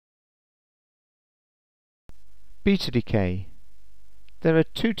Beta decay. There are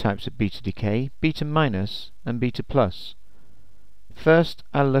two types of beta decay, beta minus and beta plus. First,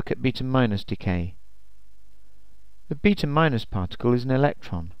 I'll look at beta minus decay. The beta minus particle is an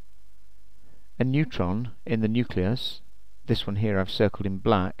electron. A neutron in the nucleus, this one here I've circled in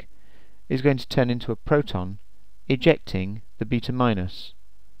black, is going to turn into a proton, ejecting the beta minus.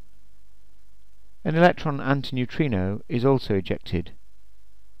 An electron antineutrino is also ejected.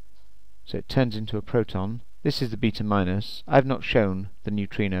 So it turns into a proton. This is the beta minus. I've not shown the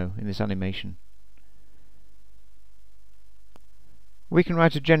neutrino in this animation. We can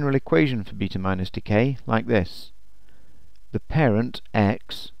write a general equation for beta minus decay like this. The parent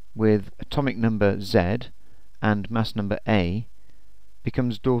X with atomic number Z and mass number A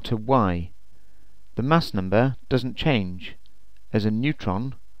becomes daughter Y. The mass number doesn't change, as a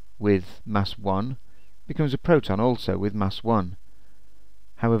neutron with mass 1 becomes a proton also with mass 1.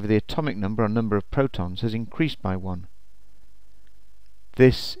 However, the atomic number or number of protons has increased by 1.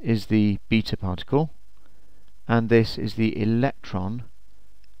 This is the beta particle, and this is the electron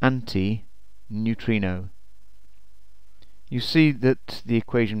anti-neutrino. You see that the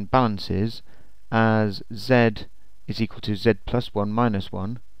equation balances as Z is equal to Z plus 1 minus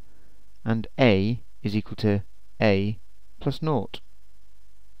 1, and A is equal to A plus 0.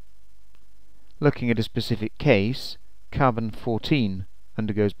 Looking at a specific case, carbon 14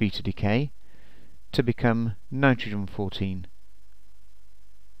 undergoes beta decay to become nitrogen 14.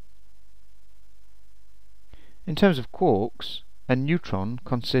 In terms of quarks, a neutron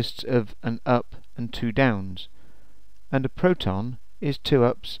consists of an up and two downs, and a proton is two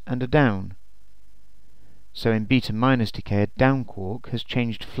ups and a down. So in beta minus decay, a down quark has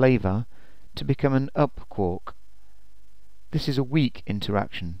changed flavour to become an up quark. This is a weak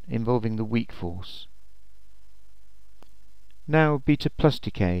interaction involving the weak force. Now beta plus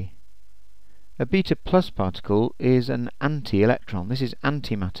decay. A beta plus particle is an anti-electron. This is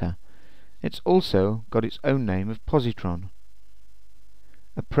antimatter. It's also got its own name of positron.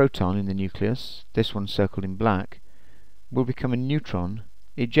 A proton in the nucleus, this one circled in black, will become a neutron,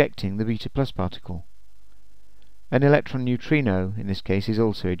 ejecting the beta plus particle. An electron neutrino in this case is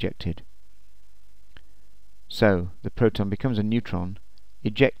also ejected. So the proton becomes a neutron,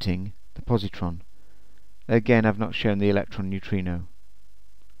 ejecting the positron. Again, I've not shown the electron neutrino.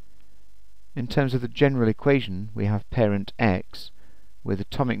 In terms of the general equation, we have parent X with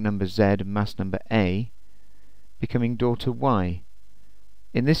atomic number Z and mass number A becoming daughter Y.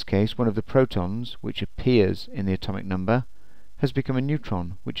 In this case, one of the protons, which appears in the atomic number, has become a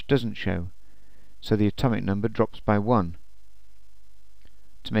neutron, which doesn't show, so the atomic number drops by 1.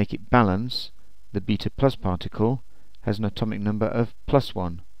 To make it balance, the beta plus particle has an atomic number of plus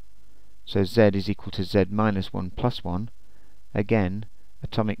 1. So Z is equal to Z minus 1 plus 1. Again,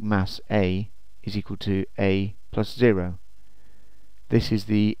 atomic mass A is equal to A plus 0. This is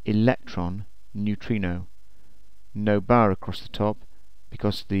the electron neutrino. No bar across the top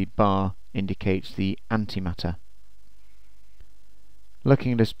because the bar indicates the antimatter.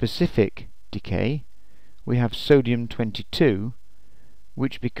 Looking at a specific decay, we have sodium 22,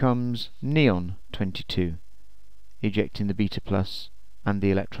 which becomes neon 22, ejecting the beta plus and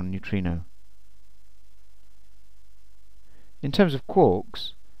the electron neutrino. In terms of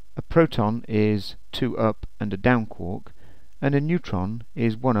quarks, a proton is 2 up and a down quark, and a neutron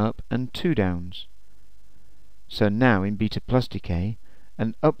is 1 up and 2 downs. So now in beta plus decay,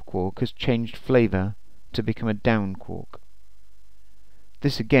 an up quark has changed flavour to become a down quark.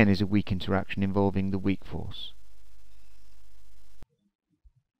 This again is a weak interaction involving the weak force.